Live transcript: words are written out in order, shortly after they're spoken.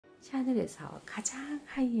샤넬에서 가장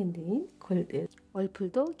하이엔드인 골드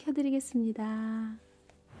월풀도 켜드리겠습니다.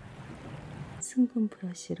 순금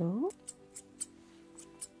브러쉬로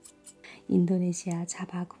인도네시아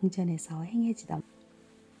자바 궁전에서 행해지던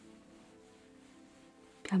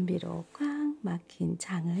변비로 꽉 막힌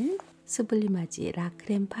장을 수블리마지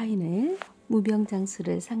라크렘 파인을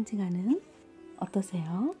무병장수를 상징하는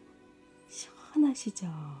어떠세요? 시원하시죠?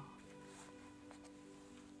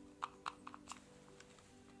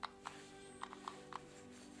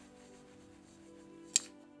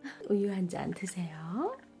 우유 한 잔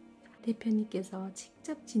드세요. 대표님께서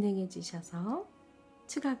직접 진행해 주셔서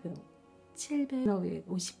추가금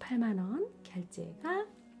 758만원 결제가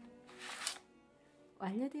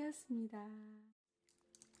완료되었습니다.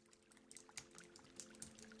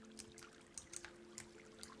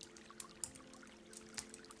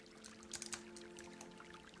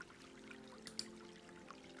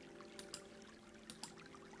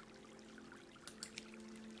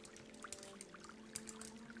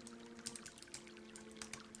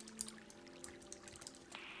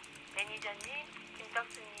 매니저님,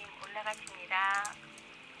 김떡수님 올라가십니다.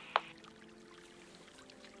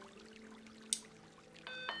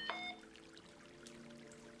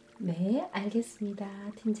 네,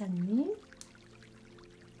 알겠습니다, 팀장님.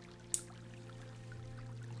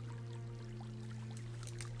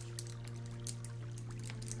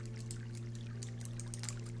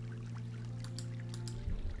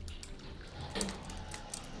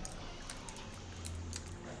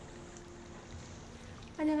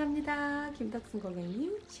 환영합니다. 김덕순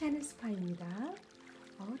고객님, 샤넬스파입니다.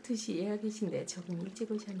 2시 예약이신데 조금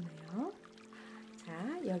일찍 오셨네요.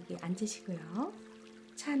 자, 여기 앉으시고요.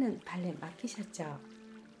 차는 발렛 맡기셨죠?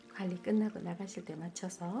 관리 끝나고 나가실 때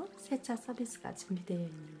맞춰서 세차 서비스가 준비되어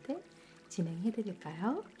있는데 진행해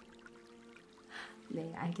드릴까요?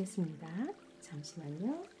 네, 알겠습니다.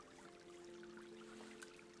 잠시만요.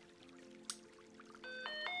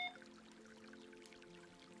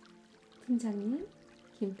 팀장님,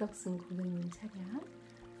 김떡순 고객님 차량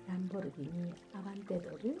람보르기니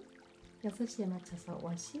아반떼도를 6시에 맞춰서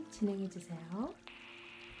워시 진행해 주세요.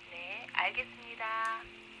 네, 알겠습니다.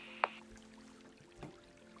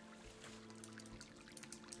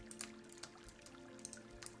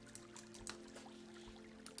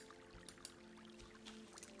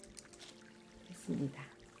 됐습니다.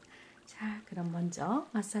 자, 그럼 먼저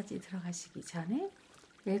마사지 들어가시기 전에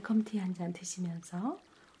웰컴티 한 잔 드시면서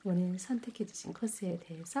오늘 선택해 주신 코스에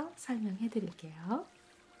대해서 설명해 드릴게요.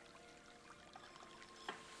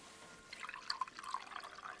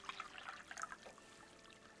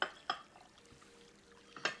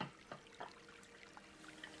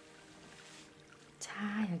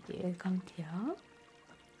 자, 여기 웰컴티요.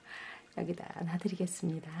 여기다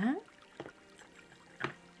놔드리겠습니다.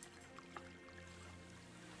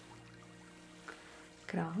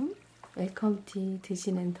 그럼 웰컴티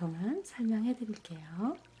드시는 동안 설명해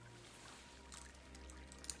드릴게요.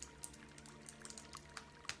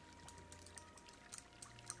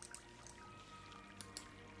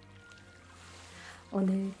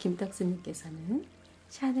 오늘 김떡수님께서는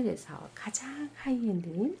샤넬에서 가장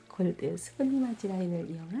하이엔드인 골드 수블리마지 라인을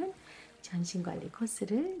이용한 전신관리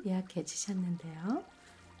코스를 예약해 주셨는데요.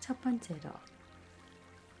 첫 번째로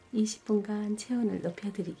 20분간 체온을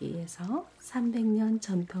높여드리기 위해서 300년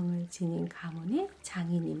전통을 지닌 가문의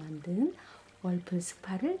장인이 만든 월풀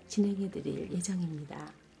스파를 진행해 드릴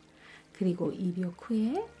예정입니다. 그리고 입욕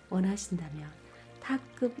후에 원하신다면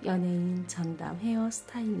탑급 연예인 전담 헤어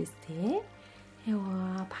스타일리스트의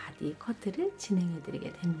헤어와 바디 커트를 진행해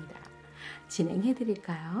드리게 됩니다. 진행해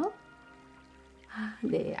드릴까요?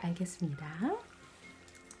 네, 알겠습니다.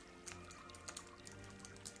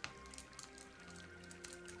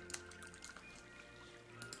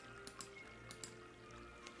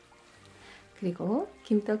 그리고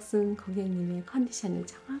김떡순 고객님의 컨디션을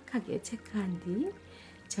정확하게 체크한 뒤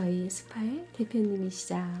저희 스파의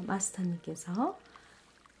대표님이시자 마스터님께서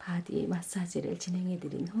바디 마사지를 진행해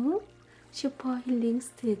드린 후 슈퍼 힐링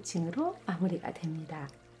스트레칭으로 마무리가 됩니다.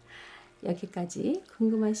 여기까지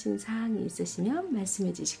궁금하신 사항이 있으시면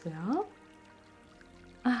말씀해 주시고요.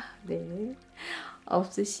 네.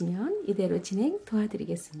 없으시면 이대로 진행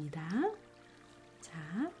도와드리겠습니다.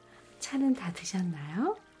 자, 차는 다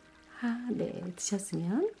드셨나요? 네,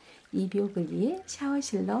 드셨으면 입욕을 위해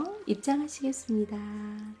샤워실로 입장하시겠습니다.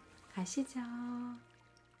 가시죠.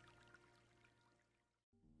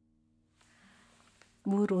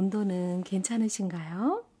 물 온도는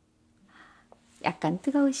괜찮으신가요? 약간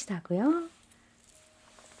뜨거우시다고요?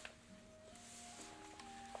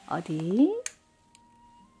 어디?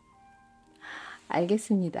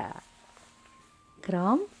 알겠습니다.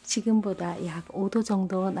 그럼 지금보다 약 5도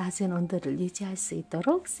정도 낮은 온도를 유지할 수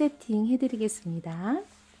있도록 세팅해 드리겠습니다.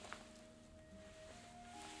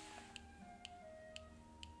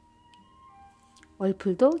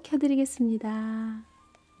 얼풀도 켜 드리겠습니다.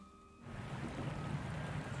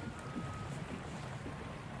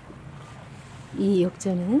 이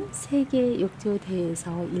욕조는 세계 욕조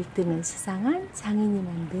대회에서 1등을 수상한 장인이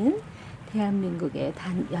만든 대한민국에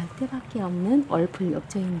단 10대밖에 없는 얼풀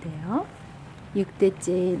욕조인데요.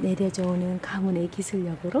 6대째 내려져 오는 가문의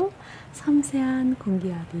기술력으로 섬세한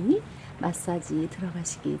공기압이 마사지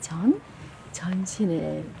들어가시기 전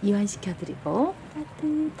전신을 이완시켜드리고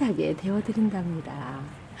따뜻하게 데워드린답니다.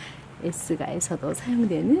 S가에서도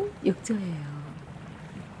사용되는 욕조예요.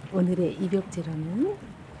 오늘의 입욕재료는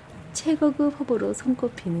최고급 허브로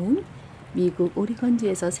손꼽히는 미국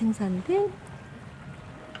오리건주에서 생산된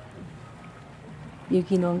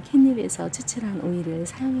유기농 캣닙에서 추출한 오일을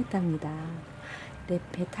사용했답니다.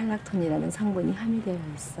 레페탈락톤이라는 성분이 함유되어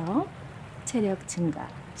있어 체력 증가,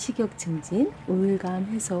 식욕 증진, 우울감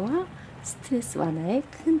해소와 스트레스 완화에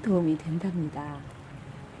큰 도움이 된답니다.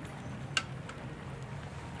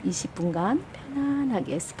 20분간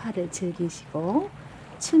편안하게 스파를 즐기시고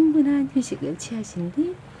충분한 휴식을 취하신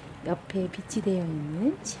뒤 옆에 비치되어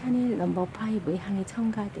있는 샤넬 넘버 5의 향이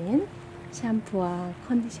첨가된 샴푸와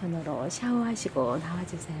컨디셔너로 샤워하시고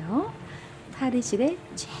나와주세요. 탈의실에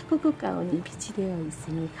최고급 가운이 비치되어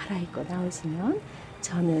있으니 갈아입고 나오시면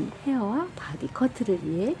저는 헤어와 바디 커트를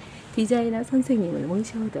위해 디자이너 선생님을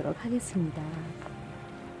모셔오도록 하겠습니다.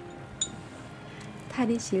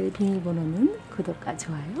 탈의실 비밀번호는 구독과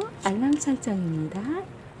좋아요, 알람 설정입니다.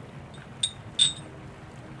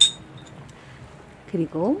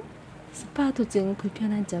 그리고 스파 도중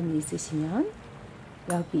불편한 점이 있으시면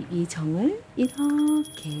여기 이 정을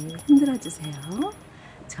이렇게 흔들어 주세요.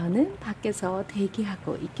 저는 밖에서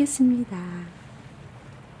대기하고 있겠습니다.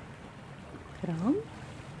 그럼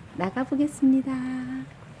나가 보겠습니다.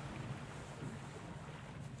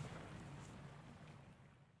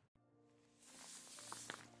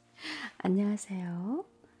 안녕하세요.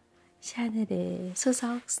 샤넬의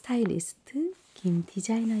소속 스타일리스트 김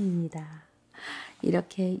디자이너입니다.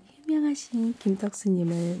 이렇게 유명하신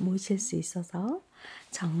김덕수님을 모실 수 있어서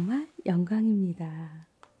정말 영광입니다.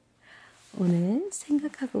 오늘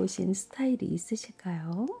생각하고 오신 스타일이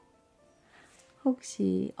있으실까요?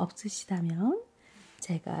 혹시 없으시다면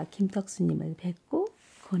제가 김덕수님을 뵙고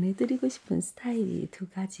권해드리고 싶은 스타일이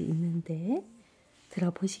 2가지 있는데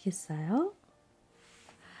들어보시겠어요?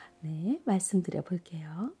 네, 말씀드려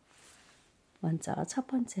볼게요. 먼저 첫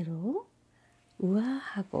번째로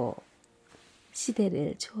우아하고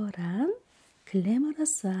시대를 초월한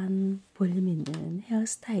글래머러스한 볼륨 있는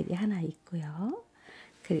헤어스타일이 하나 있고요.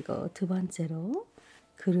 그리고 2번째로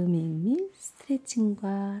그루밍 및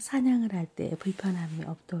스트레칭과 사냥을 할 때 불편함이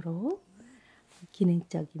없도록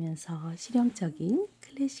기능적이면서 실용적인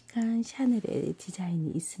클래식한 샤넬의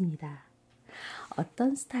디자인이 있습니다.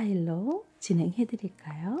 어떤 스타일로 진행해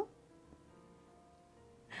드릴까요?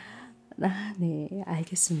 네,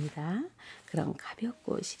 알겠습니다. 그럼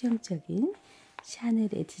가볍고 실용적인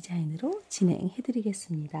샤넬의 디자인으로 진행해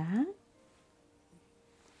드리겠습니다.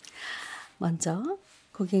 먼저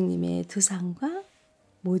고객님의 두상과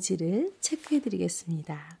모지를 체크해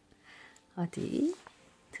드리겠습니다. 어디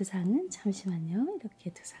두상은 잠시만요.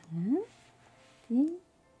 이렇게 두상은 어디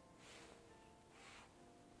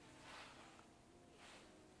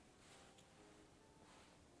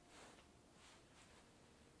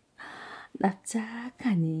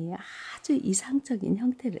납작하니 아주 이상적인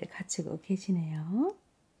형태를 갖추고 계시네요.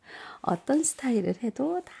 어떤 스타일을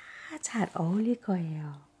해도 다 잘 어울릴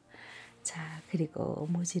거예요. 자, 그리고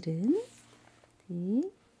모질은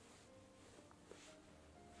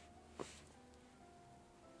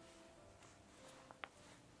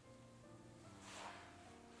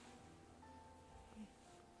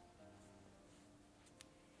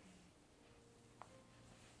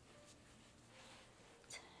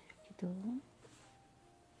자, 여기도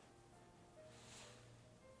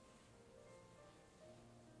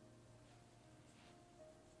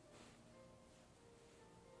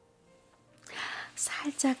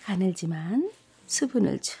살짝 가늘지만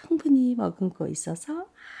수분을 충분히 머금고 있어서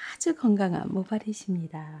아주 건강한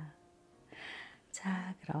모발이십니다.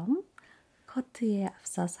 자, 그럼 커트에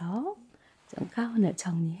앞서서 좀 가운을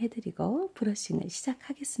정리해드리고 브러싱을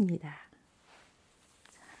시작하겠습니다.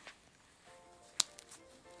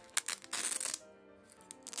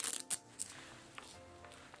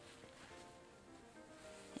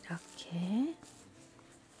 이렇게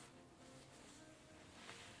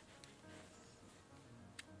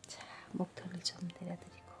목도를 좀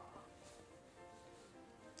내려드리고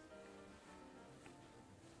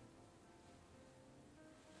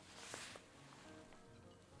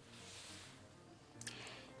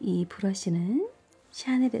이 브러쉬는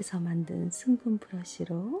샤넬에서 만든 순금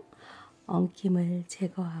브러쉬로 엉킴을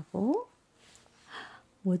제거하고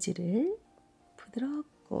모지를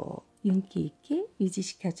부드럽고 윤기 있게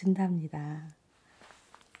유지시켜 준답니다.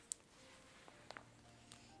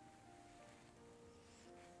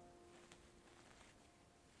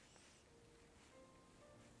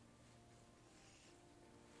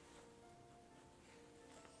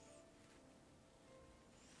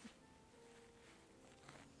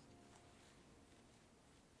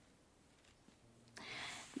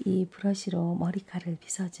 이 브러쉬로 머리카락을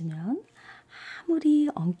빗어주면 아무리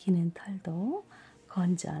엉키는 털도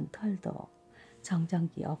건조한 털도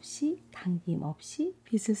정전기 없이 당김 없이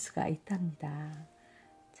빗을 수가 있답니다.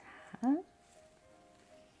 자,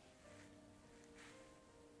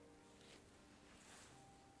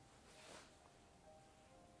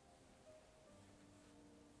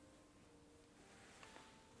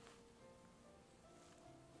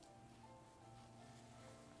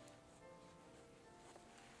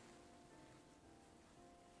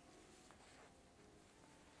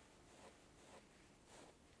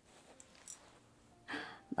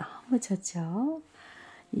 너무 좋죠?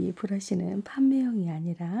 이 브러쉬는 판매용이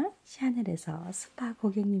아니라 샤넬에서 스파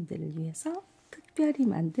고객님들을 위해서 특별히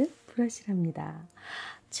만든 브러쉬랍니다.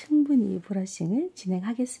 충분히 브러싱을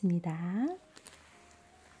진행하겠습니다.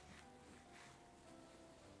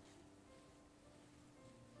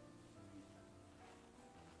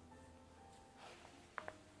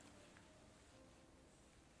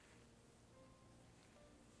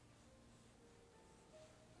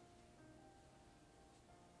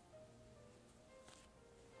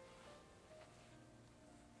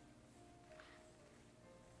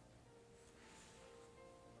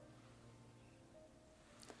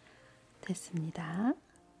 됐습니다.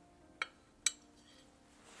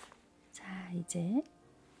 자, 이제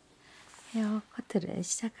헤어 커트를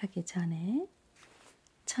시작하기 전에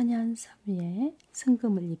천연 섬유에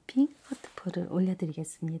순금을 입힌 커트폴을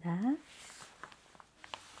올려드리겠습니다.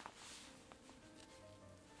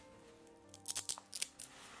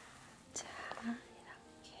 자,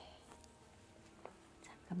 이렇게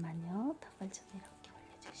잠깐만요. 턱을 좀 이렇게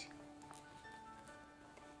올려주시고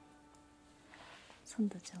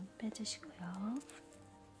손도 좀 빼주시고요.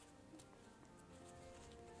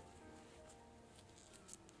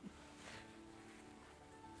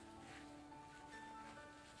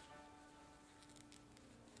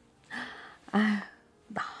 아,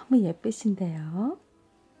 너무 예쁘신데요.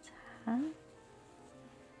 자,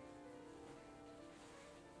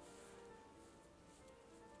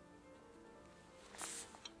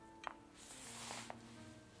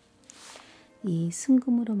 이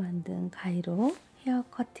순금으로 만든 가위로 헤어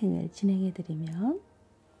커팅을 진행해드리면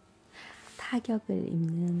타격을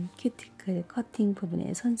입는 큐티클 커팅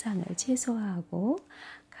부분의 손상을 최소화하고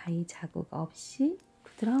가위 자국 없이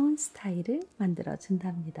부드러운 스타일을 만들어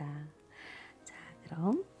준답니다. 자,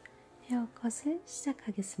 그럼 헤어컷을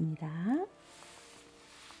시작하겠습니다.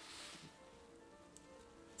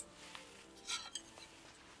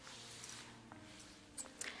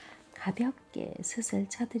 가볍게 숱을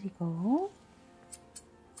쳐드리고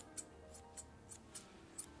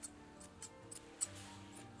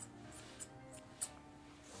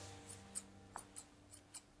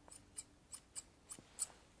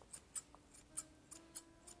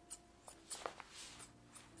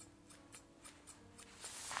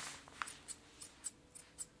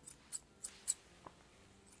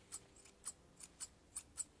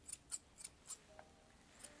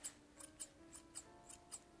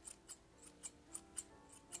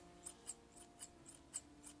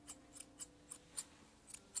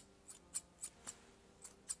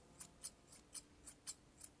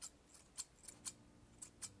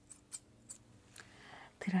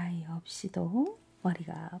드라이 없이도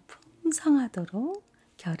머리가 풍성하도록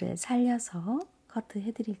결을 살려서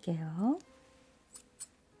커트해 드릴게요.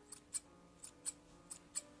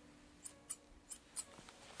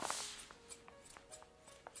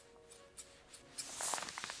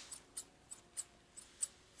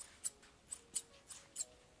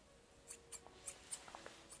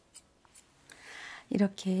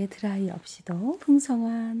 이렇게 드라이 없이도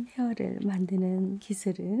풍성한 헤어를 만드는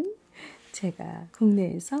기술은 제가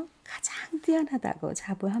국내에서 가장 뛰어나다고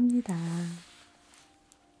자부합니다.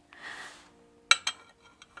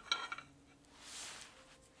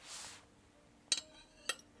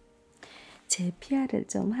 제 PR을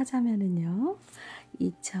좀 하자면요.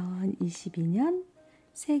 2022년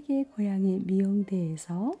세계 고양이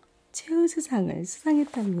미용대회에서 최우수상을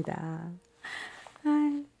수상했답니다.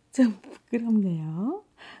 아, 좀 부끄럽네요.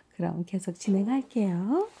 그럼 계속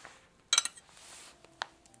진행할게요.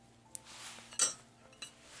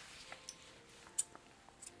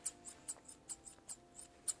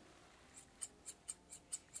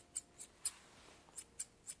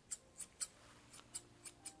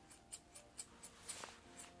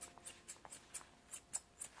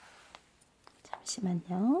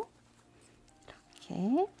 잠시만요.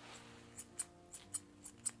 이렇게.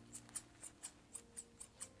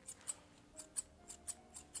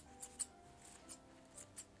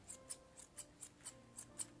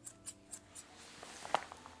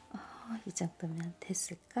 이 정도면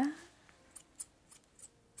됐을까?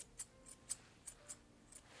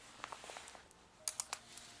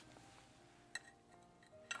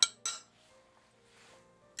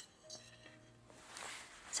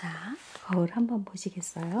 자, 거울 한번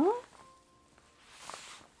보시겠어요?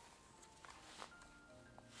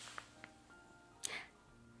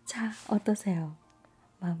 자, 어떠세요?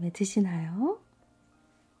 마음에 드시나요?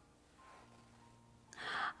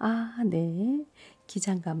 아, 네.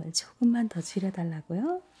 기장감을 조금만 더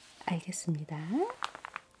줄여달라고요? 알겠습니다.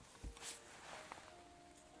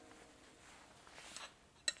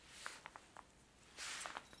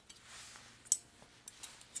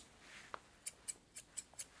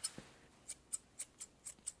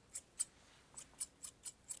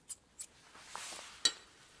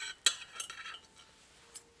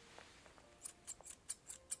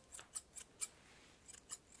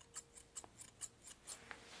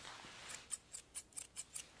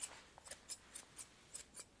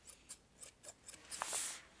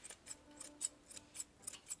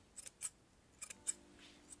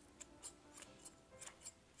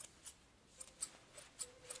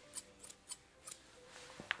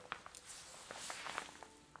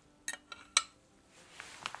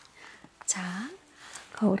 자,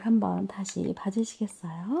 거울 한번 다시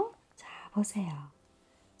봐주시겠어요? 자, 보세요.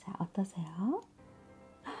 자, 어떠세요?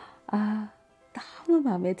 아, 너무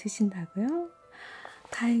마음에 드신다고요?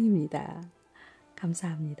 다행입니다.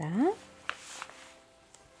 감사합니다.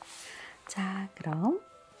 자, 그럼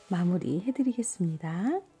마무리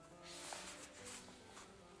해드리겠습니다.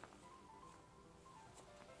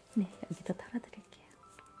 네, 여기도 털어드릴게요.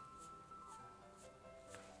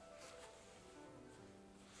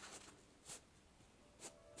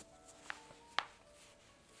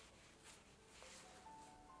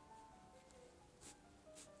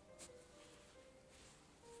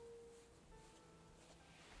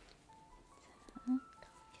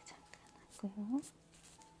 이렇게 잠깐 하고요.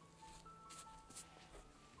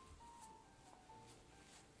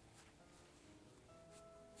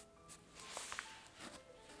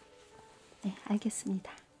 네,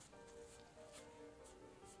 알겠습니다.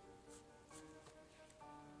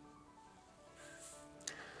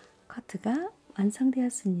 커트가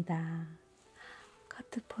완성되었습니다.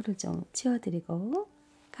 커트포를 좀 치워드리고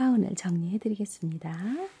가운을 정리해드리겠습니다.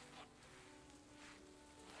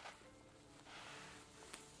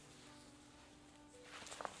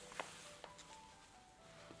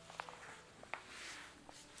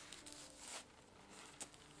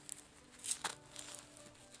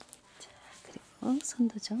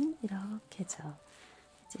 손도 좀 이렇게 좀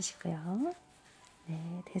해주시고요.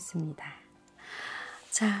 네, 됐습니다.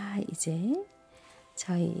 자, 이제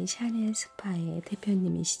저희 샤넬스파의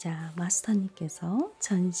대표님이시자 마스터님께서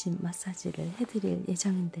전신 마사지를 해드릴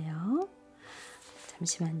예정인데요.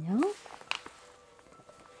 잠시만요.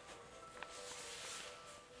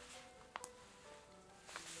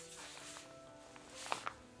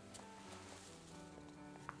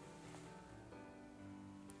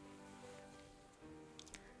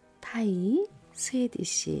 타이,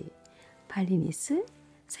 스웨디시, 발리니스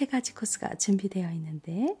세 가지 코스가 준비되어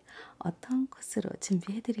있는데 어떤 코스로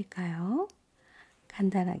준비해 드릴까요?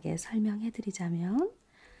 간단하게 설명해 드리자면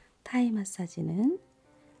타이 마사지는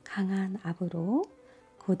강한 압으로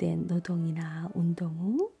고된 노동이나 운동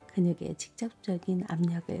후 근육에 직접적인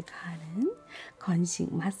압력을 가하는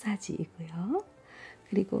건식 마사지이고요.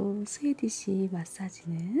 그리고 스웨디시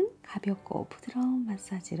마사지는 가볍고 부드러운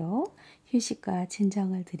마사지로 휴식과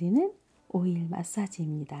진정을 드리는 오일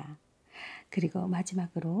마사지입니다. 그리고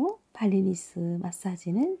마지막으로 발리니스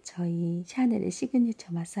마사지는 저희 샤넬의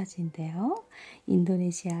시그니처 마사지인데요.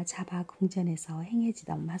 인도네시아 자바 궁전에서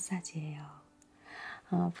행해지던 마사지예요.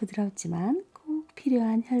 부드럽지만 꼭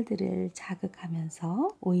필요한 혈들을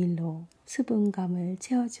자극하면서 오일로 수분감을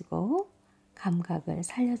채워주고 감각을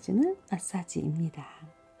살려주는 마사지입니다.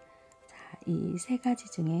 자, 이 세 가지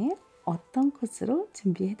중에 어떤 코스로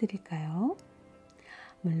준비해 드릴까요?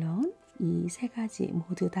 물론 이 세 가지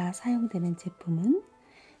모두 다 사용되는 제품은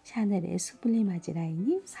샤넬의 수블리마지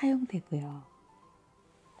라인이 사용되고요.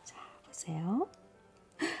 자, 보세요.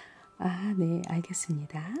 아, 네,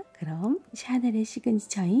 알겠습니다. 그럼 샤넬의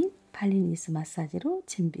시그니처인 발리니스 마사지로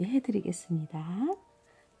준비해 드리겠습니다.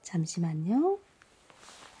 잠시만요.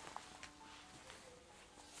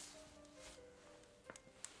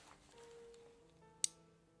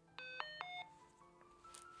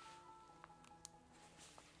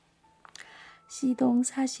 C동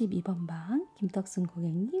 42번 방 김떡순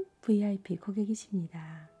고객님 VIP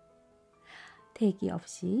고객이십니다. 대기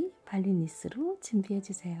없이 발리니스로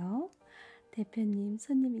준비해주세요. 대표님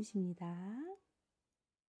손님이십니다.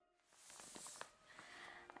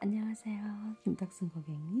 안녕하세요. 김떡순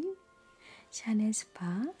고객님.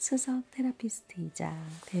 샤넬스파 수석 테라피스트이자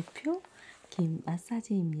대표 김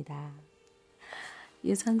마사지입니다.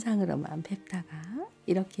 유선상으로만 뵙다가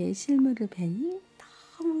이렇게 실물을 뵈니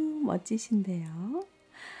너무 멋지신데요.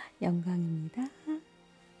 영광입니다.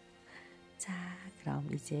 자, 그럼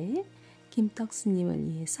이제 김떡수님을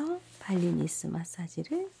위해서 발리니스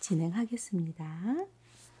마사지를 진행하겠습니다.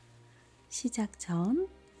 시작 전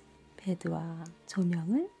베드와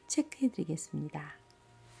조명을 체크해 드리겠습니다.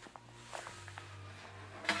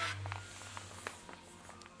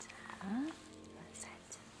 자,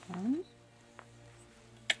 살짝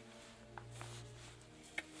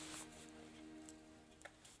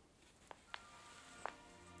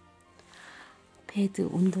베드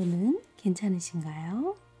온도는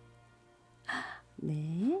괜찮으신가요?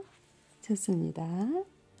 네, 좋습니다.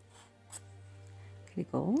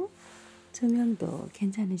 그리고 조명도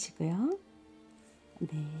괜찮으시고요.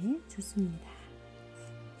 네, 좋습니다.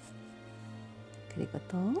 그리고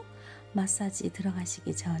또 마사지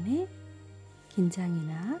들어가시기 전에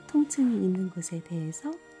긴장이나 통증이 있는 곳에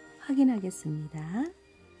대해서 확인하겠습니다.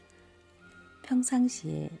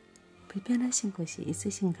 평상시에 불편하신 곳이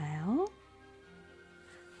있으신가요?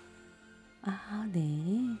 아,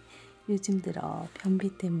 네. 요즘 들어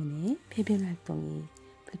변비 때문에 배변 활동이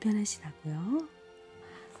불편하시다고요?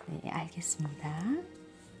 네, 알겠습니다.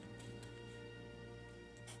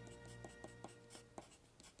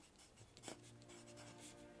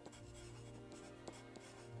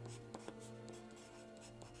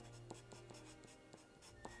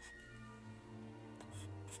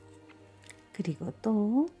 그리고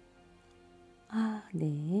또,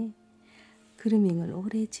 네. 그루밍을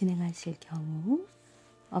오래 진행하실 경우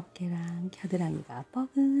어깨랑 겨드랑이가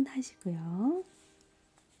뻐근하시고요.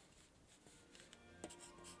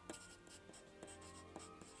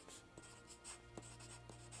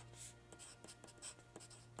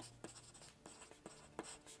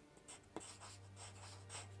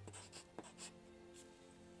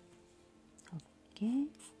 어깨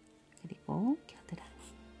그리고 겨드랑이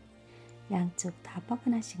양쪽 다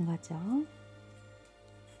뻐근하신 거죠.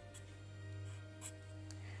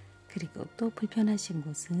 그리고 또 불편하신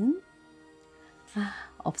곳은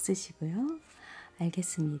없으시고요.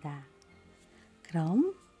 알겠습니다.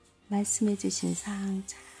 그럼 말씀해 주신 사항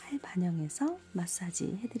잘 반영해서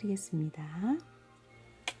마사지 해드리겠습니다.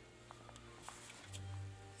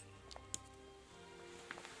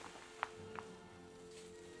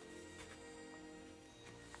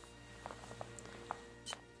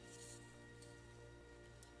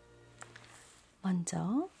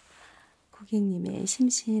 먼저 고객님의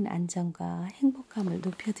심신 안정과 행복감을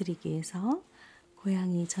높여드리기 위해서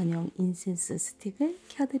고양이 전용 인센스 스틱을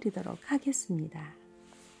켜드리도록 하겠습니다.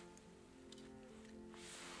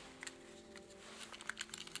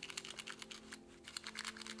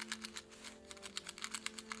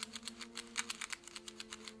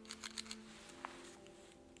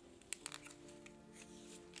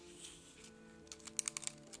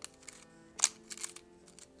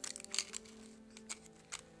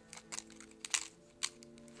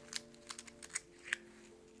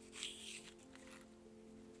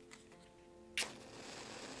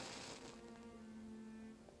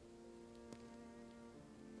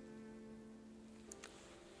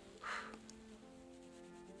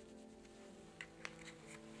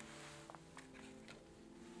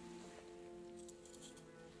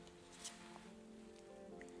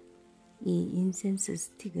 이 인센스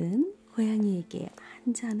스틱은 고양이에게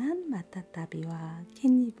안전한 마타타비와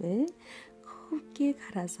캣닙을 곱게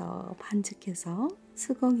갈아서 반죽해서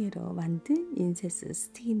수공예로 만든 인센스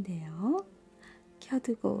스틱인데요.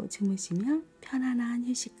 켜두고 주무시면 편안한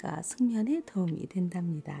휴식과 숙면에 도움이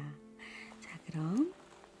된답니다. 자, 그럼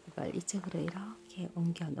이걸 이쪽으로 이렇게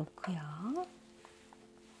옮겨 놓고요.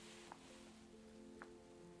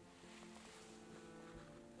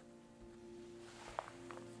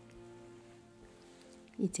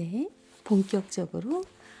 이제 본격적으로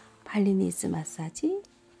발리니스 마사지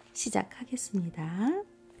시작하겠습니다.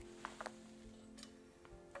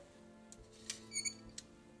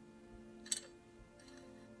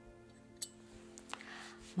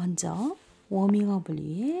 먼저 워밍업을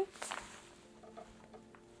위해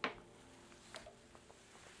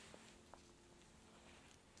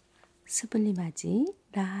수블리마지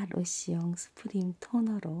라로시용 스프림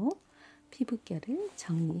토너로 피부결을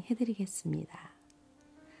정리해 드리겠습니다.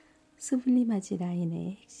 수블리마지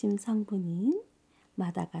라인의 핵심 성분인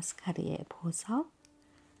마다가스카르의 보석,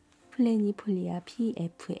 플래니폴리아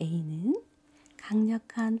PFA는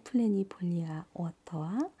강력한 플래니폴리아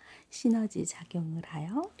워터와 시너지 작용을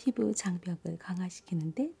하여 피부 장벽을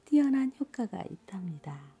강화시키는 데 뛰어난 효과가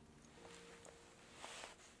있답니다.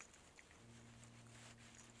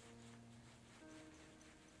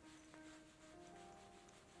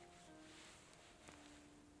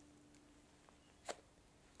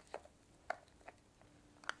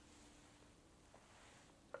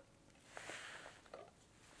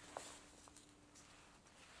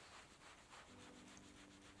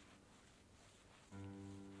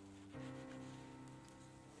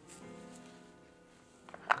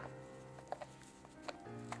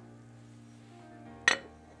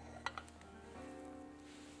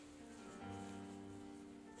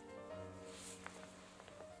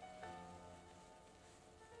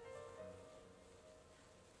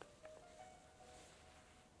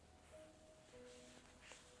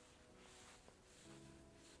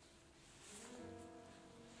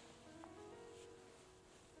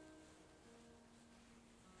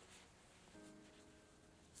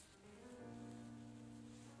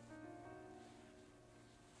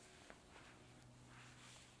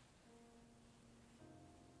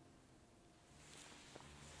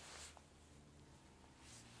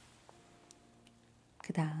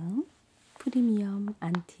 그 다음 프리미엄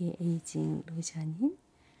안티에이징 로션인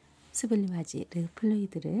수블리마지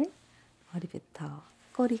르플루이드를 머리부터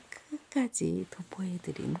꼬리 끝까지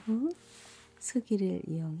도포해드린 후 수기를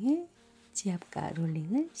이용해 지압과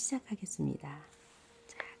롤링을 시작하겠습니다.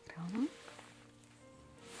 자, 그럼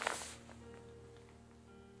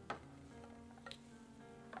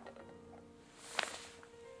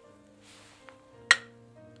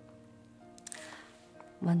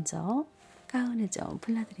먼저 가운을 좀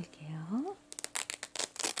불러드릴게요.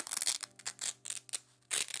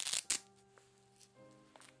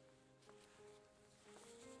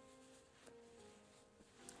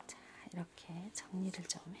 자, 이렇게 정리를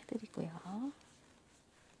좀 해드리고요.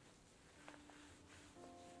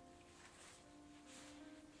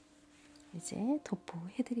 이제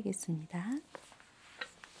도포해드리겠습니다.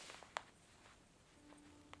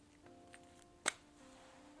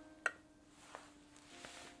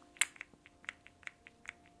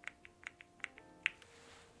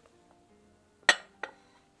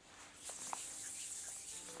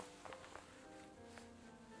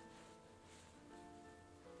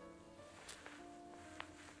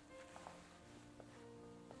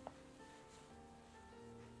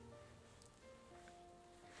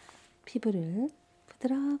 피부를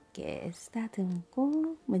부드럽게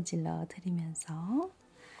쓰다듬고 문질러 드리면서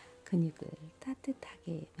근육을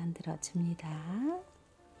따뜻하게 만들어 줍니다.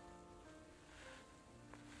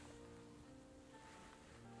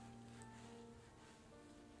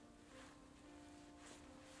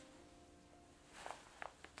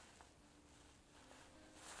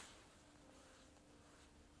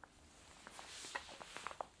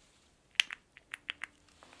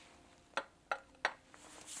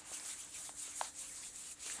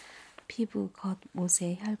 피부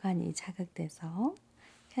겉모세 혈관이 자극돼서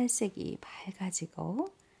혈색이 밝아지고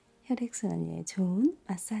혈액순환에 좋은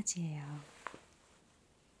마사지예요.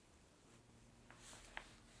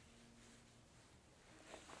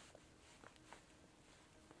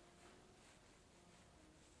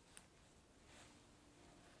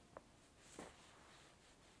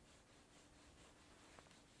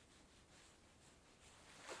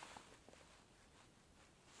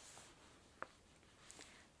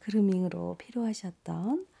 그루밍으로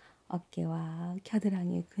필요하셨던 어깨와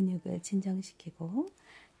겨드랑이 근육을 진정시키고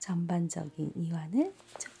전반적인 이완을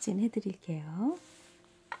촉진해 드릴게요.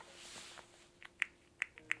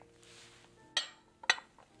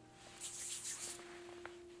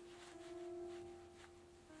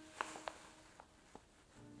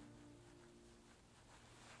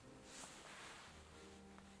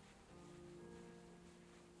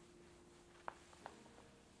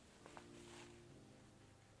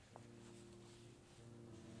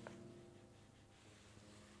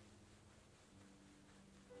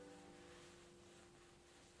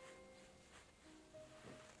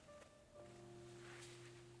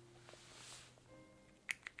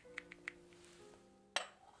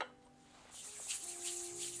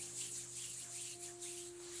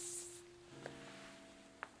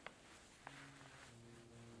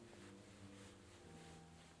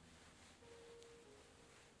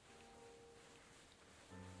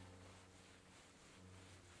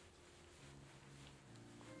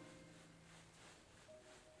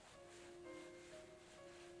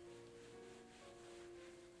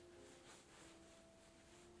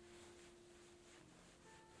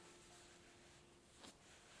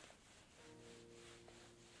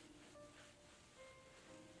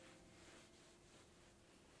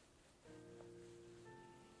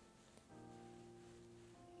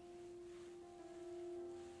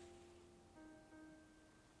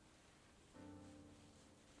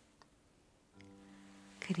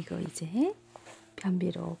 그리고 이제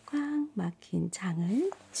변비로 꽉 막힌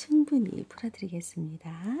장을 충분히 풀어드리겠습니다.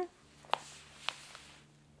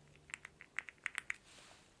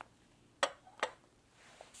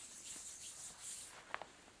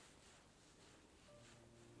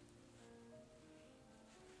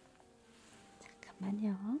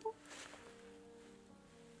 잠깐만요.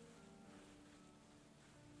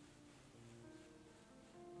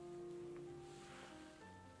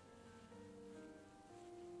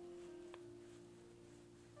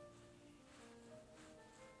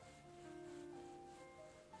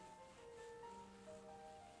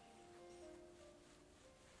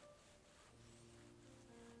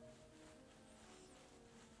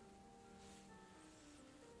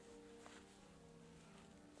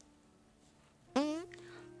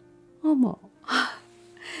 어머,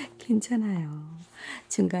 괜찮아요.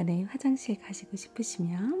 중간에 화장실 가시고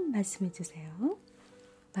싶으시면 말씀해 주세요.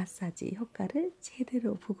 마사지 효과를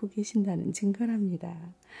제대로 보고 계신다는 증거랍니다.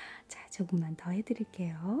 자, 조금만 더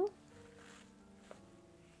해드릴게요.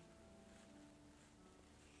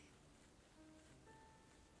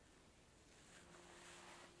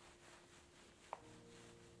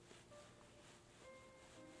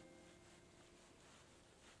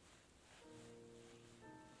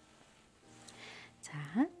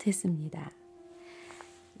 자, 됐습니다.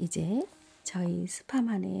 이제 저희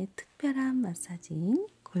스파만의 특별한 마사지인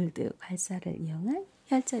골드 괄사를 이용한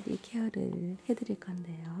혈자리 케어를 해드릴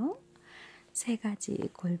건데요.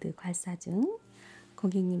 3가지 골드 괄사 중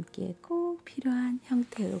고객님께 꼭 필요한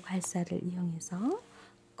형태의 괄사를 이용해서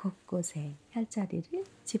곳곳에 혈자리를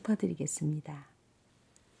짚어드리겠습니다.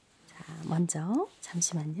 자, 먼저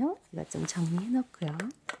잠시만요. 이거 좀 정리해 놓고요.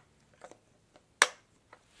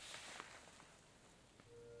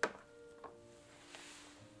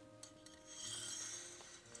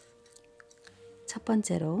 첫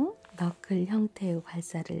번째로 너클 형태의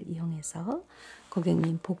괄사를 이용해서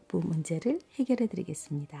고객님 복부 문제를 해결해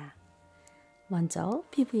드리겠습니다. 먼저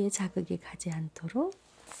피부에 자극이 가지 않도록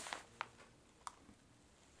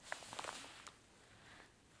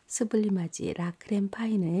수블리마지 라크렘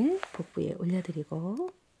파인을 복부에 올려드리고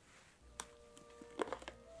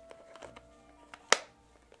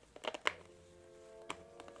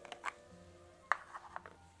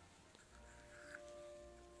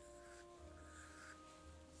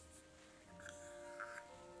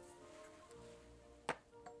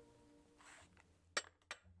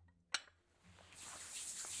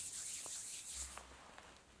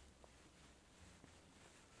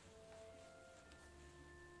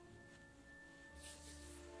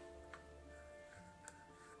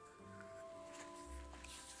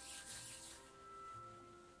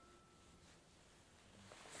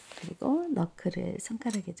그리고 너클을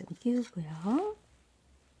손가락에 좀 끼우고요.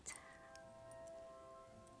 자.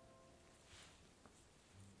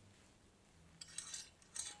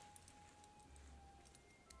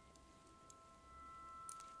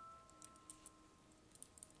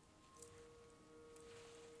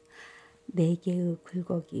 네 개의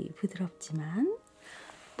굴곡이 부드럽지만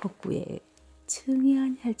복부의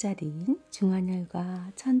중요한 혈자리인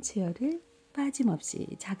중환혈과 천추혈을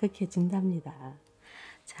빠짐없이 자극해 준답니다.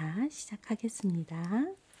 자,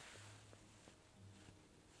 시작하겠습니다.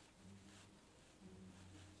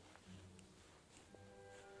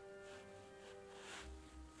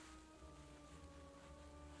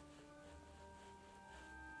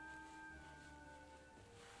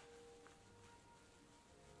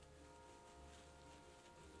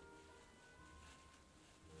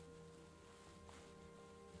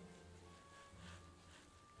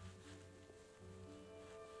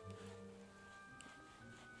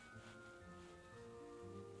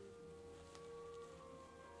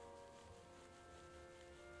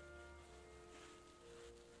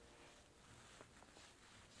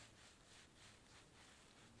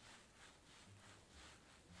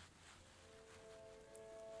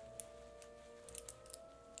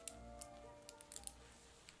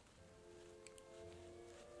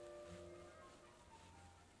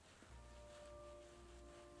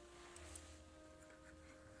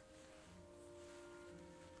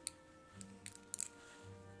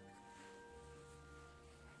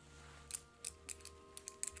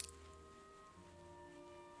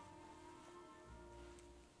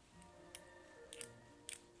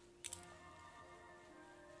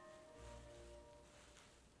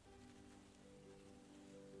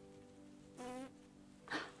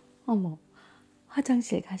 어머,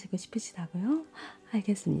 화장실 가시고 싶으시다고요?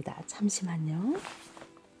 알겠습니다. 잠시만요.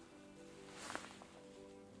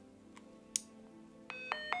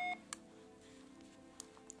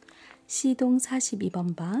 C동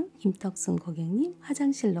 42번 방 임덕순 고객님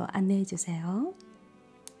화장실로 안내해 주세요.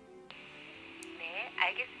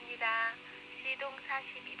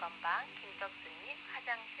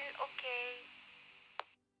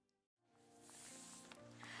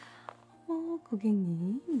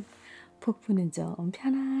 고객님. 복부는 좀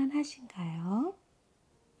편안하신가요?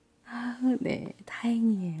 네,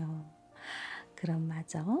 다행이에요. 그럼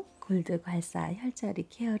마저 골드 괄사 혈자리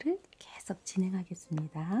케어를 계속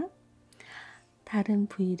진행하겠습니다. 다른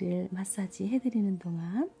부위를 마사지 해드리는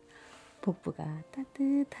동안 복부가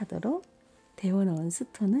따뜻하도록 데워놓은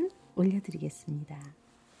스톤을 올려드리겠습니다.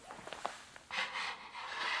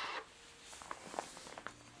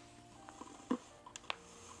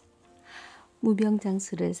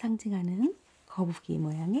 무병장수를 상징하는 거북이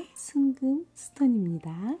모양의 순금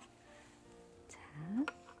스톤입니다. 자,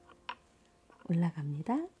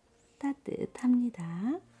 올라갑니다.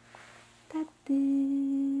 따뜻합니다.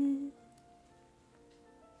 따뜻.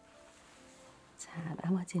 자,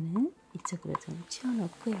 나머지는 이쪽으로 좀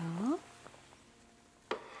치워놓고요.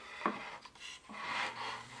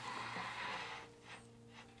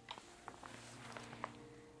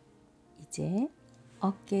 이제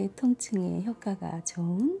어깨 통증에 효과가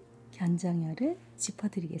좋은 견정혈을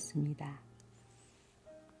짚어드리겠습니다.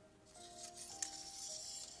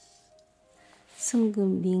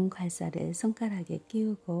 순금 링 괄사를 손가락에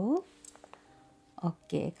끼우고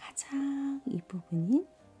어깨 가장 윗부분인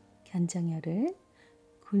견정혈을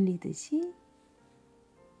굴리듯이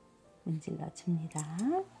문질러 줍니다.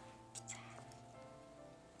 자,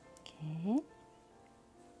 이렇게.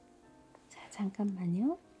 자,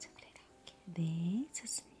 잠깐만요. 네,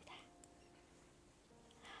 좋습니다.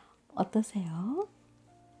 어떠세요?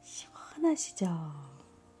 시원하시죠?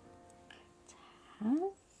 자,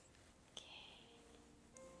 이렇게.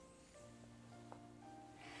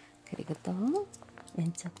 그리고 또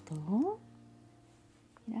왼쪽도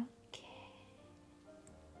이렇게.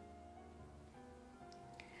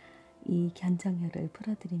 이 견정혈을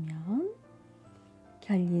풀어드리면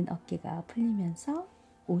결린 어깨가 풀리면서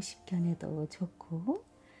오십견에도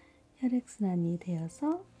좋고 혈액순환이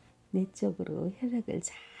되어서 뇌 쪽으로 혈액을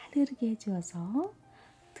잘 흐르게 해주어서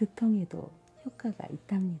두통에도 효과가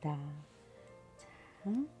있답니다. 자,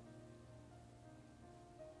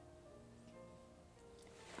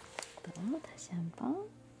 또 다시 한번.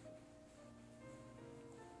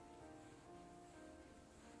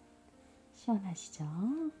 시원하시죠?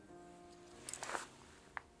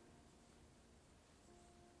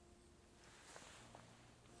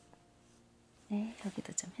 네,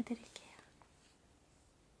 여기도 좀 해드릴게요.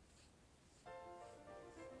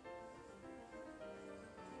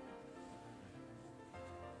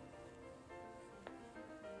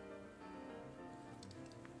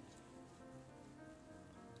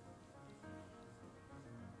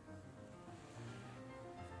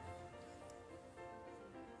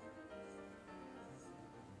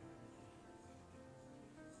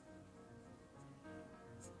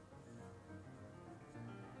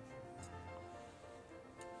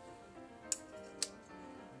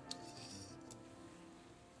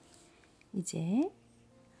 이제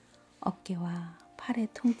어깨와 팔의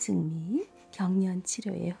통증 및 경련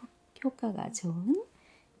치료에 효과가 좋은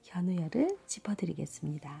견우열을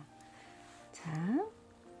짚어드리겠습니다. 자,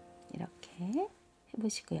 이렇게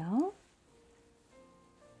해보시고요.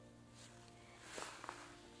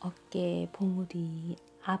 어깨 봉우리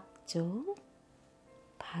앞쪽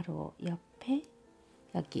바로 옆에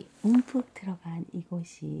여기 움푹 들어간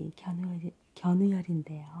이곳이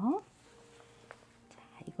견우열인데요.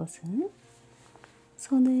 자, 이곳은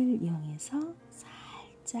손을 이용해서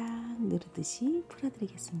살짝 누르듯이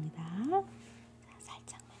풀어드리겠습니다. 자,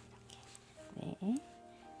 살짝만 이렇게. 네,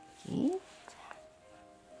 여기. 자,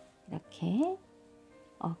 이렇게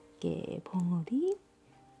어깨 봉우리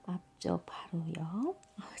앞쪽 바로 옆.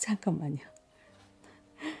 잠깐만요.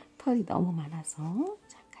 털이 너무 많아서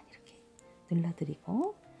잠깐 이렇게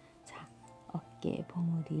눌러드리고, 자, 어깨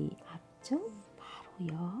봉우리 앞쪽 바로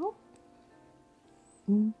옆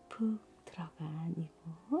움푹 들어간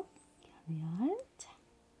이곳 견우열. 자,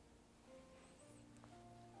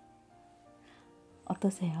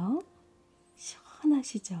 어떠세요?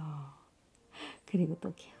 시원하시죠? 그리고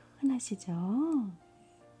또 개운하시죠?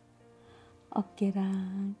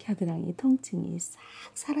 어깨랑 겨드랑이 통증이 싹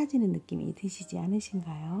사라지는 느낌이 드시지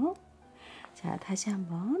않으신가요? 자, 다시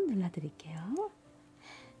한번 눌러드릴게요.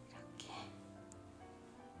 이렇게.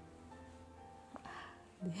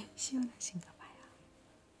 네, 시원하신가 봐요.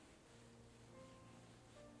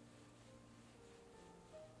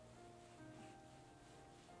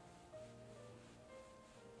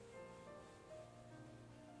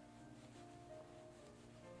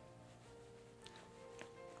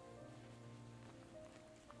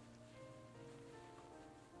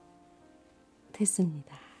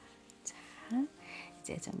 됐습니다. 자,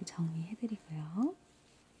 이제 좀 정리해드리고요.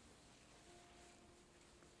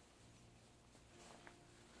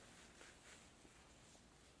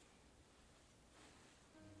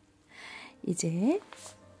 이제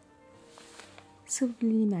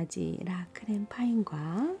수블리마지 라크렘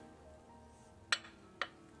파인과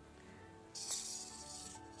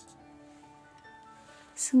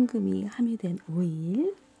순금이 함유된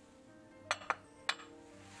오일,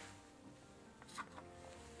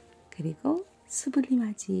 그리고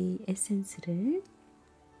수블리마지 에센스를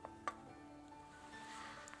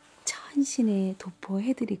천신에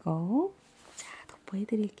도포해드리고, 자,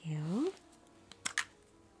 도포해드릴게요.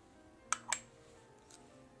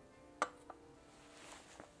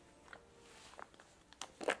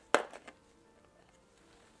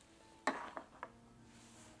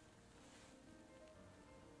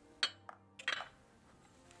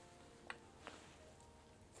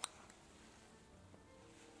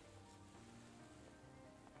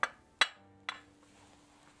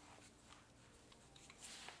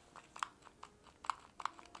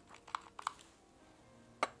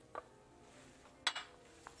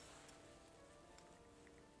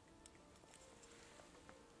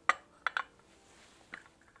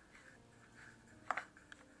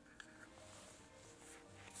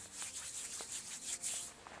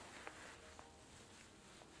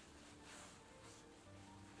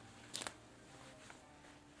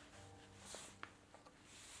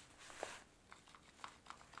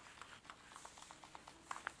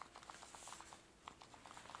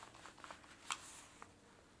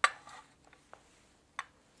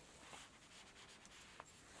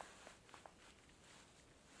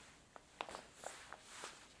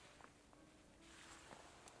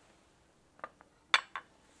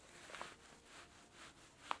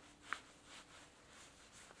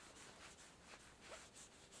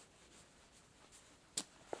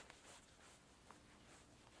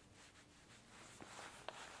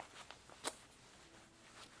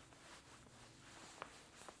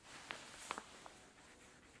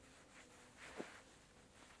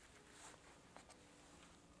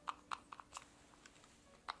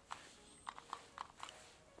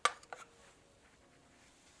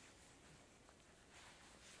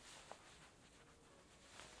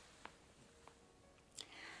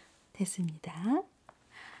 됐습니다.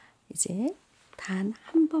 이제 단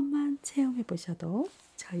한 번만 체험해 보셔도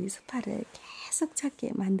저희 스파를 계속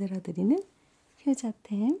찾게 만들어 드리는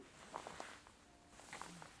효자템.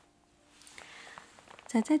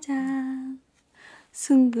 짜자잔!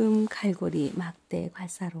 순금 갈고리 막대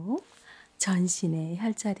괄사로 전신의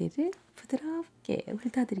혈자리를 부드럽게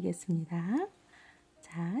훑어드리겠습니다.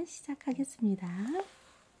 자, 시작하겠습니다.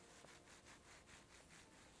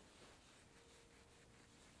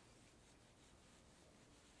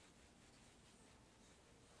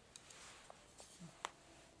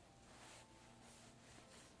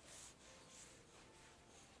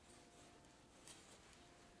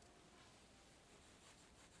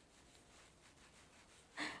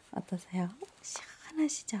 어떠세요?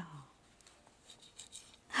 시원하시죠?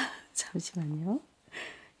 잠시만요.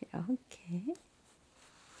 이렇게.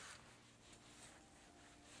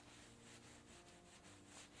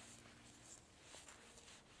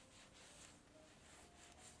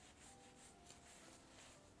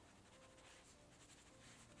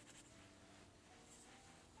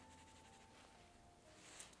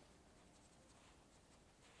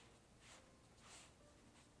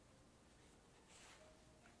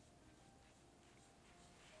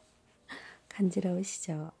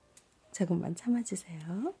 간지러우시죠? 조금만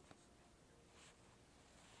참아주세요.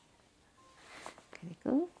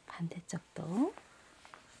 그리고 반대쪽도.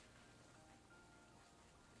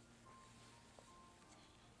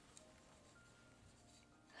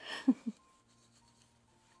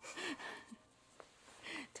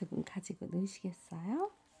 조금 가지고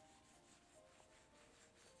넣으시겠어요?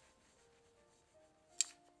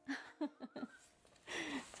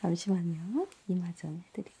 잠시만요. 이마 좀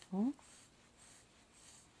해드리고.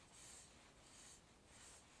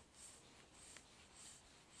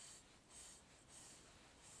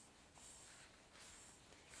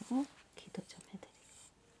 그리고 기도 좀 해드리고.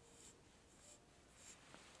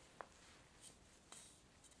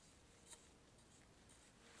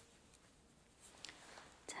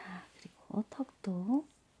 자, 그리고 턱도.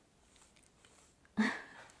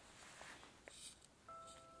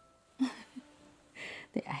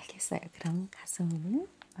 네, 알겠어요. 그럼 가슴을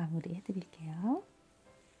마무리 해드릴게요.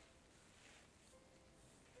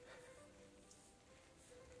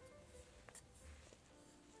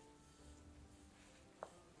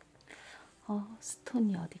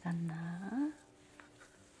 스톤이 어디 갔나?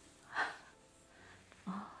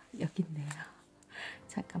 여기 있네요.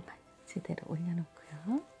 잠깐만, 제대로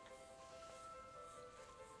올려놓고요.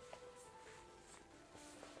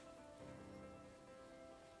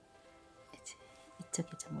 이제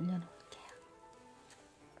이쪽에 좀 올려놓을게요.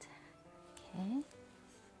 네.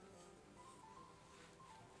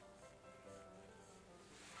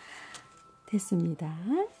 됐습니다.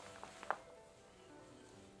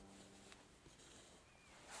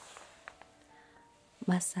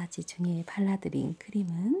 마사지 중에 발라드린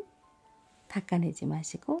크림은 닦아내지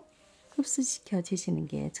마시고 흡수시켜 주시는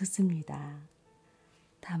게 좋습니다.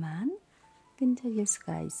 다만 끈적일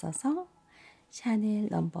수가 있어서 샤넬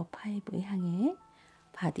넘버 5 향의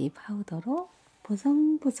바디 파우더로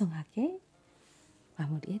보송보송하게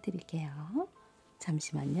마무리해 드릴게요.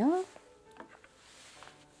 잠시만요.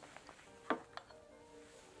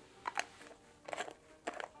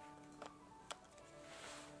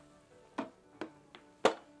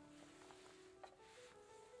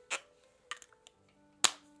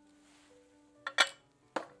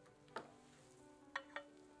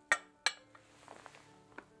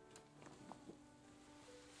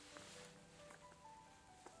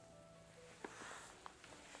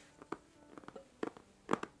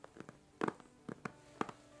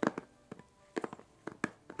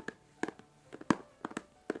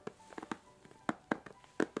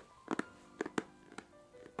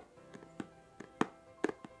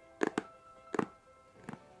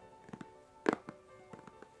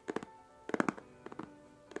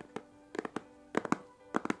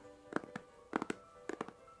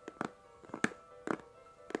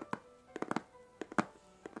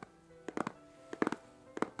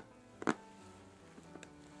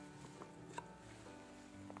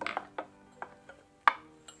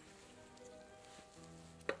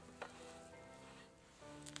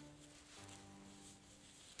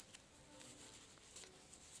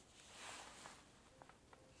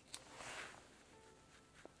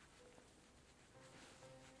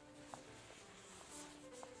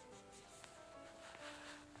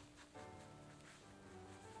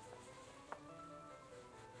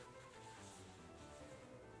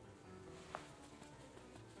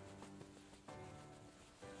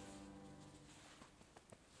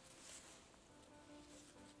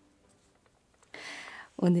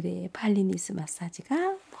 오늘의 발리니스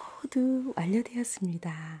마사지가 모두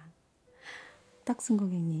완료되었습니다. 떡순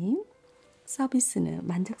고객님, 서비스는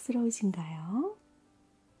만족스러우신가요?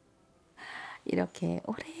 이렇게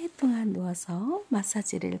오랫동안 누워서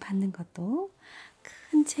마사지를 받는 것도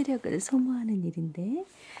큰 체력을 소모하는 일인데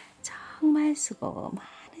정말 수고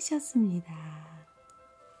많으셨습니다.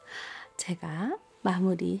 제가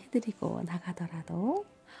마무리해드리고 나가더라도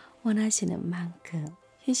원하시는 만큼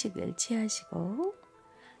휴식을 취하시고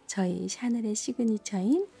저희 샤넬의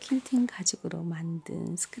시그니처인 퀼팅 가죽으로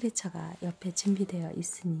만든 스크래처가 옆에 준비되어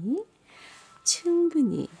있으니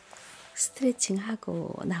충분히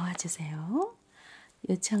스트레칭하고 나와주세요.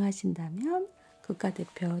 요청하신다면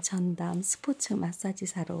국가대표 전담 스포츠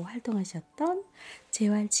마사지사로 활동하셨던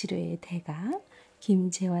재활치료의 대가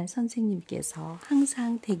김재활 선생님께서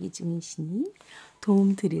항상 대기 중이시니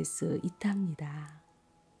도움드릴 수 있답니다.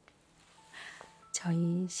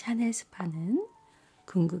 저희 샤넬스파는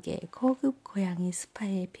궁극의 고급 고양이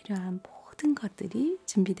스파에 필요한 모든 것들이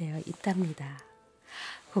준비되어 있답니다.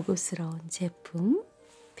 고급스러운 제품,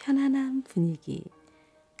 편안한 분위기,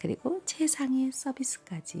 그리고 최상의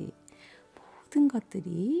서비스까지 모든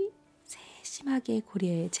것들이 세심하게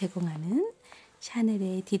고려해 제공하는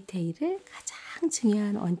샤넬의 디테일을 가장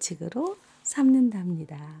중요한 원칙으로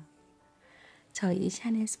삼는답니다. 저희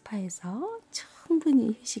샤넬 스파에서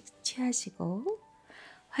충분히 휴식 취하시고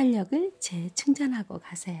활력을 재충전하고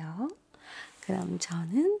가세요. 그럼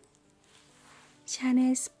저는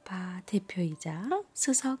샤넬 스파 대표이자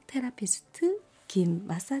수석 테라피스트 김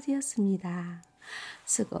마사지였습니다.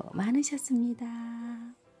 수고 많으셨습니다.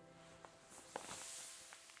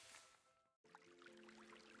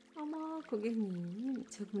 어머 고객님,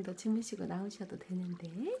 조금 더 주무시고 나오셔도 되는데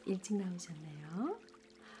일찍 나오셨네요.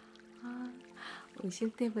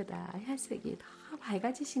 오실 때보다 혈색이 더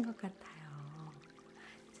밝아지신 것 같아요.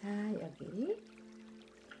 자, 여기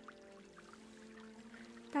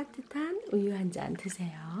따뜻한 우유 한 잔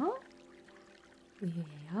드세요.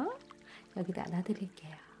 우유예요. 여기다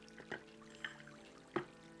놔드릴게요.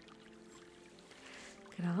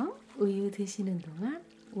 그럼 우유 드시는 동안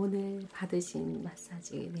오늘 받으신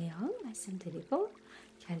마사지 내용 말씀드리고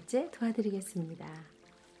결제 도와드리겠습니다.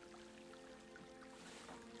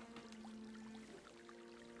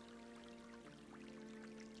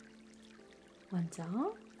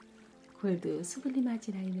 먼저 골드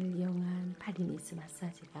수블리마지 라인을 이용한 발리니스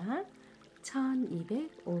마사지가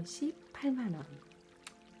 1258만원,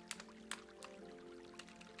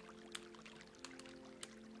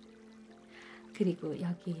 그리고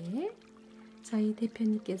여기에 저희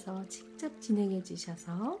대표님께서 직접 진행해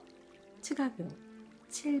주셔서 추가금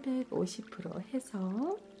 750%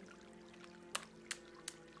 해서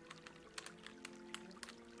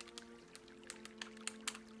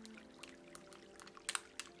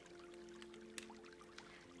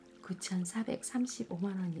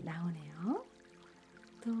 9,435만원이 나오네요.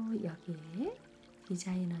 또 여기에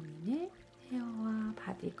디자이너님의 헤어와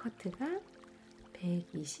바디 커트가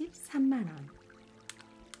 123만원.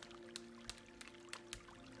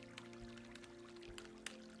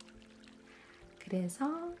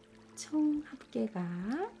 그래서 총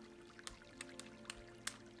합계가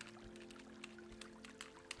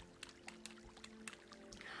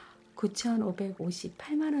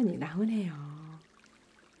 9,558만원이 나오네요.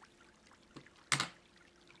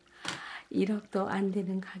 1억도 안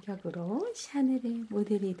되는 가격으로 샤넬의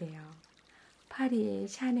모델이 되어 파리의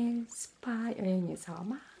샤넬스파 여행에서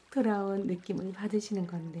막 돌아온 느낌을 받으시는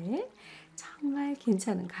건데 정말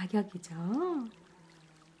괜찮은 가격이죠.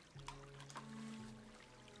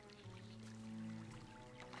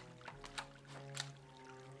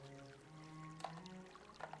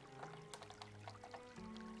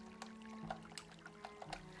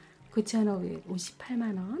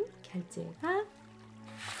 (9,558만원) 결제가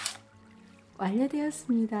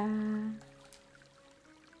완료되었습니다.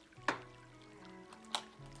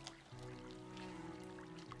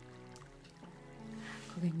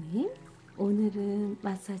 고객님, 오늘은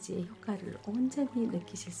마사지의 효과를 온전히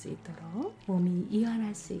느끼실 수 있도록 몸이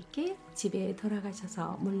이완할 수 있게 집에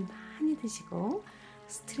돌아가셔서 물 많이 드시고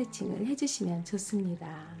스트레칭을 해주시면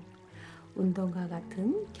좋습니다. 운동과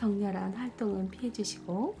같은 격렬한 활동은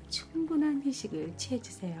피해주시고 충분한 휴식을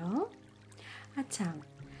취해주세요. 아참,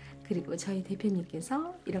 그리고 저희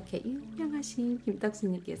대표님께서 이렇게 유명하신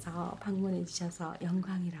김떡수님께서 방문해 주셔서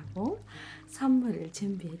영광이라고 선물을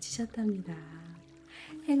준비해 주셨답니다.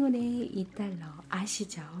 행운의 $2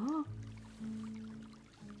 아시죠?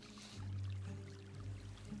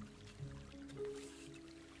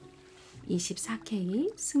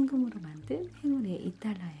 (24K) 순금으로 만든 행운의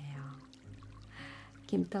 $2예요.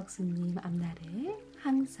 김떡수님 앞날에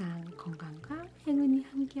항상 건강과 행운이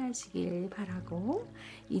함께 하시길 바라고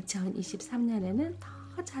 2023년에는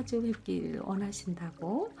더 자주 뵙기를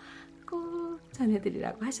원하신다고 꼭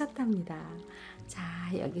전해드리라고 하셨답니다. 자,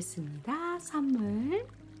 여기 있습니다. 선물.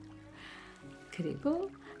 그리고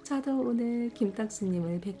저도 오늘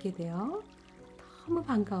김떡수님을 뵙게 되어 너무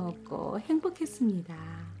반가웠고 행복했습니다.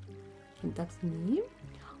 김떡수님,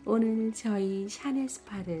 오늘 저희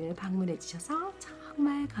샤넬스파를 방문해 주셔서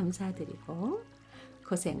정말 감사드리고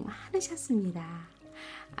고생 많으셨습니다.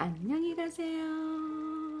 안녕히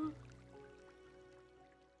가세요.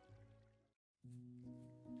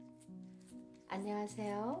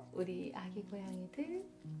 안녕하세요. 우리 아기 고양이들,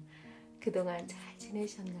 그동안 잘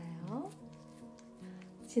지내셨나요?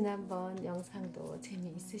 지난번 영상도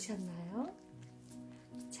재미있으셨나요?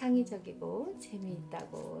 창의적이고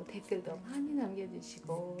재미있다고 댓글도 많이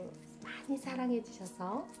남겨주시고 많이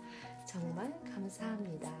사랑해주셔서 정말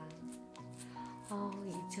감사합니다.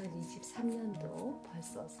 2023년도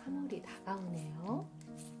벌써 3월이 다가오네요.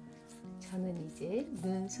 저는 이제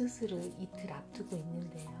눈 수술을 이틀 앞두고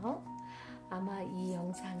있는데요. 아마 이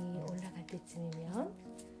영상이 올라갈 때쯤이면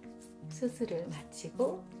수술을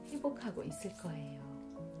마치고 회복하고 있을 거예요.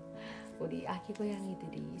 우리 아기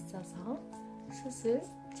고양이들이 있어서 수술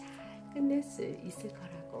잘 끝낼 수 있을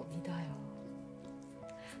거라고 믿어요.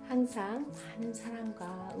 항상 많은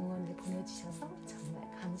사랑과 응원을 보내주셔서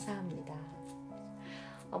정말 감사합니다.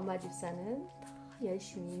 엄마 집사는 더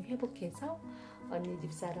열심히 회복해서 언니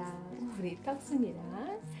집사랑 우리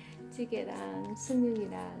떡순이랑 찌개랑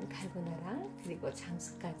숭늉이랑 갈고나랑 그리고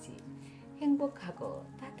장수까지 행복하고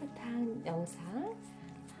따뜻한 영상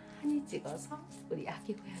많이 찍어서 우리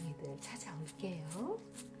아기 고양이들 찾아올게요.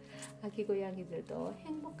 아기 고양이들도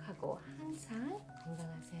행복하고 항상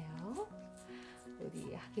건강하세요.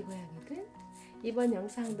 우리 아기 고양이들, 이번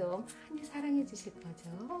영상도 많이 사랑해 주실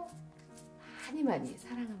거죠? 많이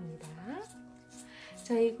사랑합니다.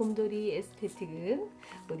 저희 곰돌이 에스테틱은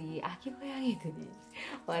우리 아기 고양이들이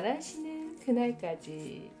원하시는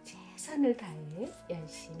그날까지 최선을 다해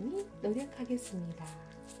열심히 노력하겠습니다.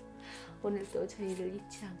 오늘도 저희를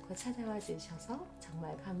잊지 않고 찾아와 주셔서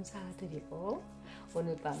정말 감사드리고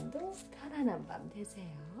오늘 밤도 편안한 밤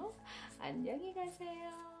되세요. 안녕히 가세요.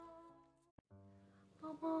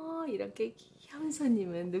 어머, 이렇게 귀여운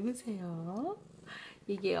손님은 누구세요?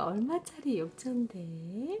 이게 얼마짜리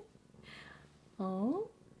욕조인데?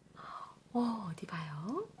 어디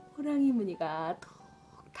봐요? 호랑이 무늬가 톡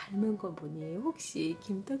닮은 거 보니 혹시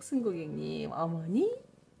김떡순 고객님 어머니?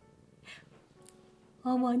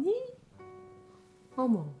 어머니?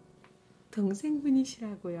 어머,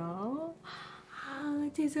 동생분이시라고요?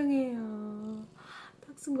 죄송해요.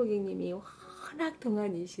 떡순 고객님이 워낙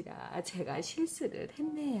동안이시라 제가 실수를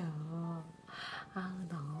했네요.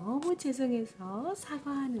 너무 죄송해서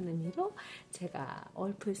사과하는 의미로 제가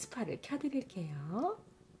얼풀 스파를 켜드릴게요.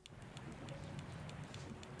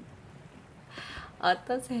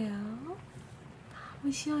 어떠세요?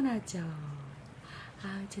 너무 시원하죠?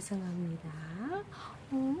 아, 죄송합니다.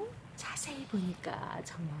 자세히 보니까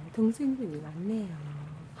정말 동생분이 많네요.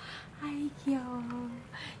 아이, 귀여워.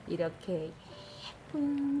 이렇게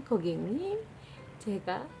예쁜 고객님,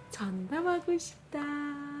 제가 전담하고 싶다.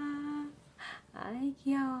 아이,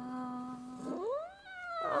 귀여워.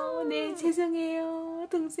 네, 죄송해요.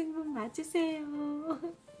 동생분 맞으세요.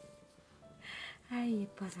 아이,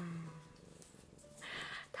 예뻐라.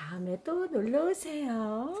 다음에 또 놀러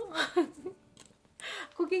오세요.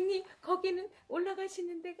 고객님, 거기는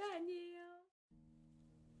올라가시는 데가 아니에요.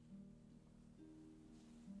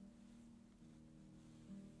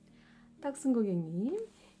 떡순 고객님,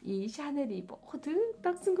 이 샤넬이 모두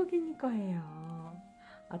떡순 고객님 거예요.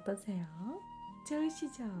 어떠세요?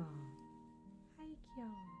 좋으시죠?